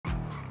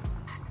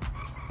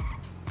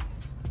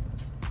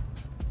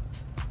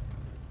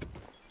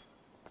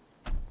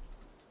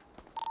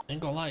Ain't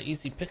gonna lie,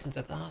 easy pickings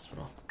at the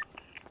hospital.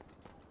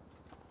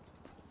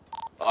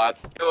 I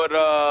killed,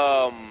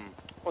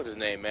 what's his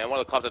name, man? One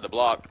of the cops at the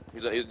block.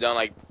 He's down,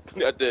 like,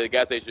 at the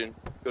gas station.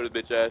 Killed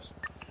his bitch ass.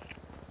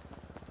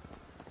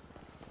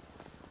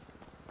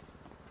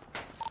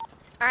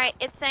 Alright,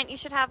 it's sent. You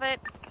should have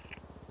it.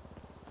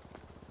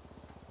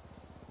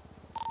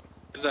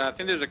 I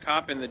think there's a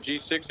cop in the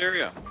G6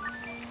 area.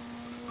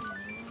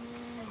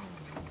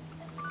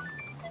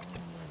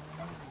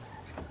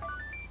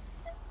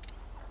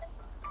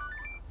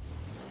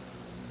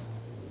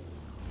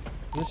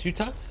 Is this you,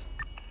 Tux?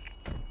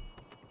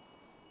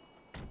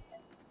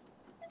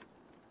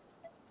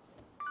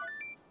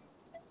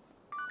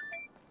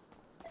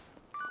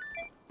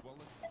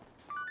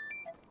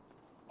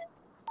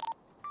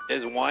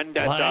 There's one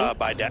that's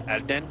by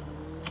Elden.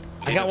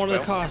 I got one of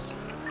the cars.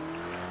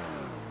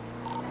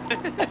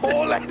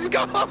 Oh, let's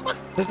go!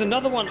 There's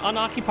another one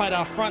unoccupied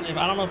out front.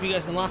 I don't know if you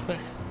guys can lockpick.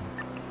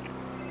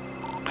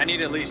 I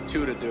need at least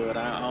 2 to do it.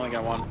 I only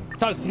got 1.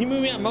 Tux, can you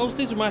move me at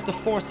Mosley's? We might have to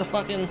force a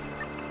fucking...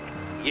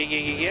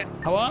 Yeah.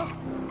 Hello?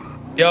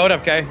 Yo, what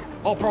up, Kay?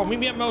 Oh, bro, meet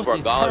me at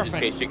Mosley's.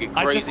 Perfect.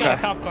 I just got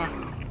a cop car.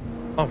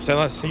 Oh, say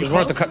less. There's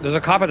a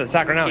cop at the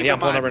Sacramento. Yeah, I'm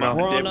pulling over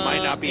now. It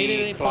might not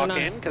be clocked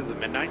in because of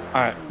midnight.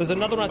 All right. There's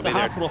another one at the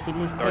hospital if we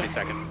move 30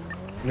 seconds.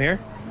 I'm here.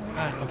 All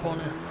right, I'm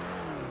pulling in.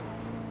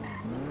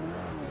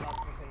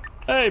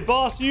 Hey,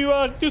 boss, you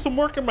do some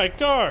work in my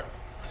car.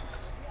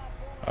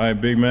 All right,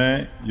 big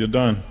man, you're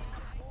done.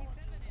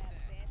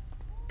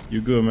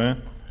 You good,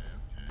 man?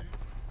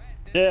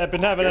 Yeah, I've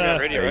been having a...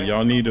 Hey,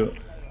 y'all need a...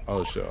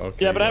 Oh, shit,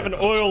 okay. Yeah, but I have an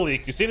oil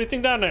leak. You see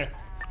anything down there?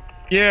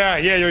 Yeah,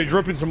 you're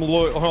dripping some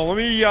oil. Hold on, let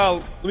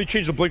me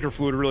change the blinker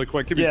fluid really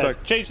quick. Give me a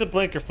sec. Change the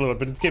blinker fluid,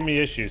 but it's giving me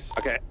issues.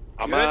 Okay,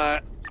 I'm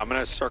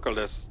gonna circle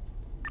this.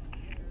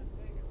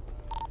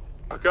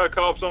 I got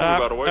cops on me,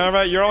 by the way. All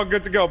right, you're all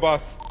good to go,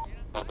 boss.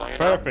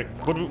 Perfect.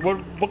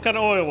 What kind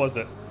of oil was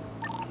it?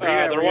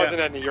 There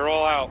wasn't any. You're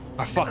all out.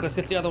 Oh, fuck, let's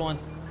get the other one.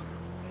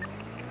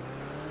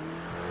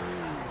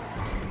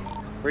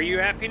 Where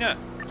you at, Peanut?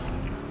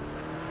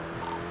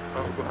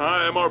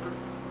 Behind MRP.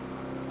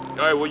 All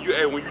right, when you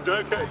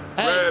done, okay,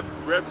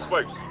 grab the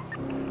spikes.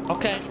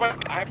 Okay.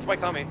 I have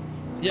spikes on me.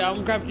 Yeah,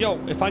 I'm gonna grab... Yo,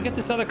 if I get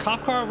this other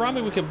cop car around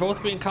me, we can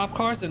both be in cop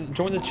cars and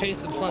join the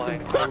chase and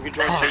fucking...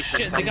 Oh,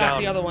 shit, they got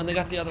the other one. They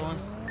got the other one.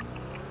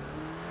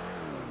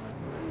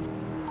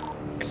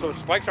 So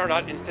spikes are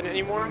not instant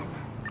anymore?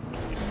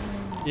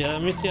 Yeah,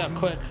 let me see how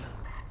quick.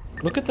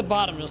 Look at the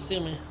bottom, you'll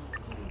see me.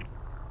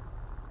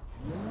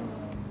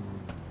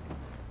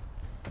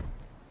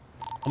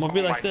 I'm gonna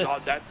be like this.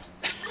 God, that's...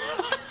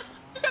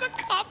 You got a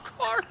cop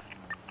car!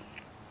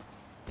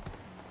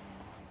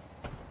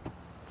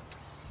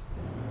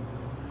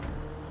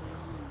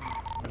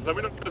 Let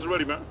me know if it's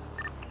ready, man.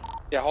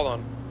 Yeah, hold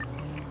on.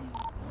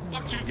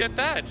 How did you get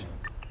that?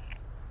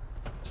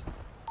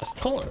 I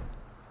stole it.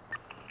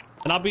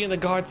 And I'll be in the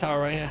guard tower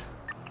right here.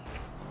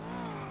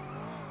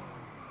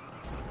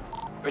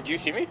 Wait, do you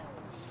see me?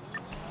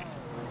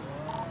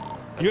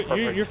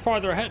 You're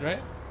farther ahead, right?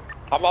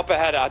 I'm up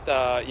ahead at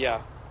the...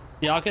 Yeah.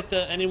 Yeah, I'll get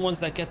any ones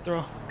that get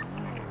through.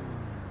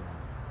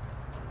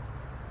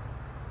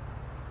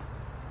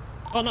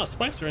 Oh no,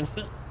 spikes are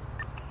instant.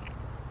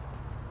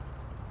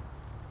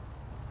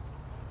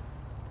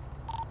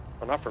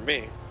 Well, not for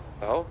me.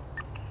 No.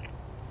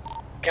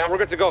 Yeah, we're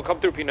good to go.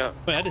 Come through, Peanut.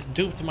 Wait, I just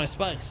duped my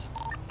spikes.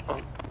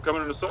 I'm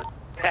coming in a sec.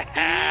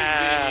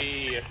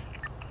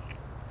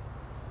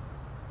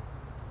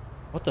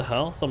 What the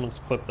hell? Someone's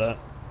clipped that.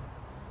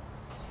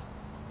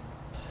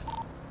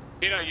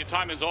 Peanut, your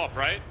time is off,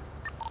 right?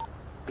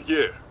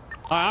 Yeah.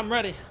 All right, I'm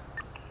ready.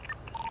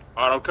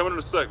 All right, I'm coming in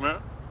a sec, man.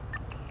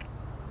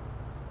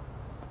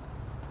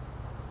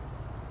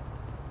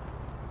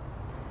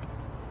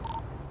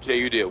 Jay,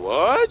 you did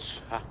what?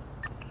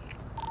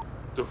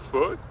 The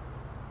fuck?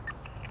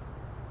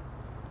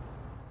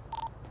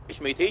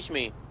 Teach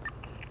me.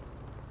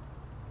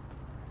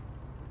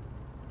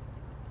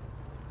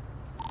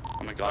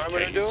 Oh my god,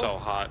 Jay, you're so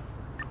hot.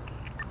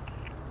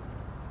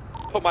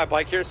 Put my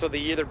bike here so they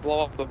either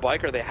blow up the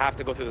bike or they have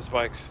to go through the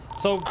spikes.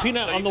 So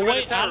Peanut, on the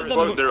way out of the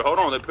hold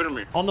on, they're putting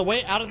me. On the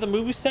way out of the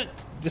movie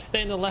set, just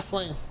stay in the left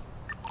lane.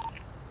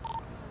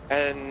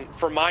 And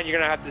for mine, you're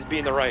gonna have to be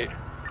in the right.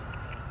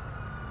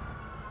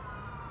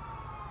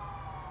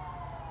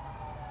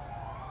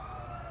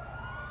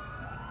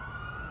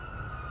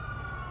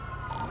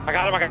 I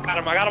got him,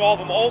 all of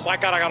them. Oh my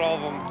god, I got all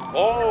of them.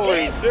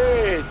 Holy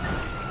shit!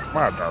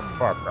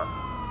 Motherfucker.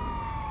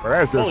 But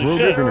that's just Holy rude,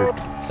 shit. isn't it?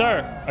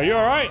 Sir, are you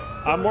alright?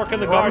 I'm working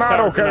the Well, guard I'm tower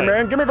not okay, tonight.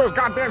 man. Give me those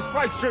goddamn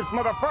spike strips,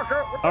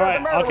 motherfucker. What the Alright, hell's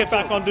the matter I'll get with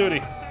back you? on duty.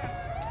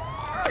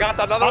 I got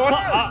another one.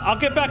 I'll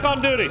get back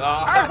on duty.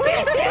 I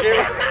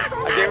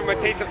gave him a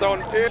taste of their own.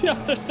 Yeah,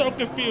 they're so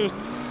confused.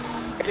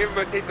 I gave him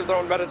a taste of their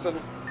own medicine.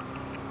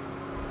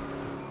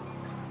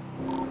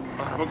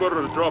 I'm gonna go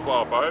to the drop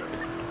off, alright?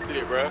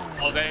 Shit, bro.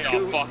 Oh, they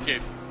are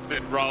fucking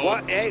bro.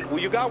 What? Hey, well,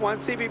 you got one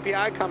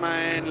CBPI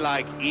coming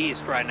like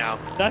east right now.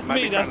 That's Might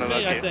me, be trying to I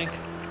locate. think.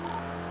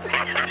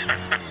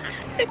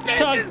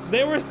 Tugs,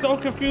 they were so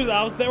confused.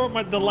 I was there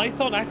with the lights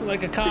on, acting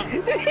like a cop.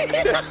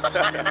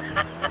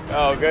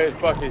 Oh, good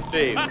fucking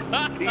shit.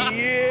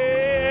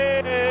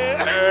 Yeah.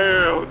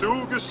 Damn,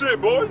 dude, good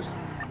shit, boys.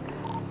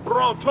 Put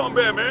on tongue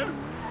bad, man.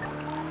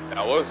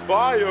 That was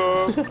fire.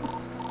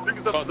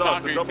 Niggas up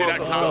the You see that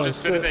cop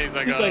just sitting there, he's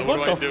like, He's like, what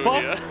what do I the do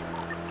fuck? here?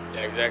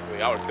 Yeah,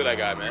 exactly. I would kill that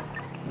guy, man.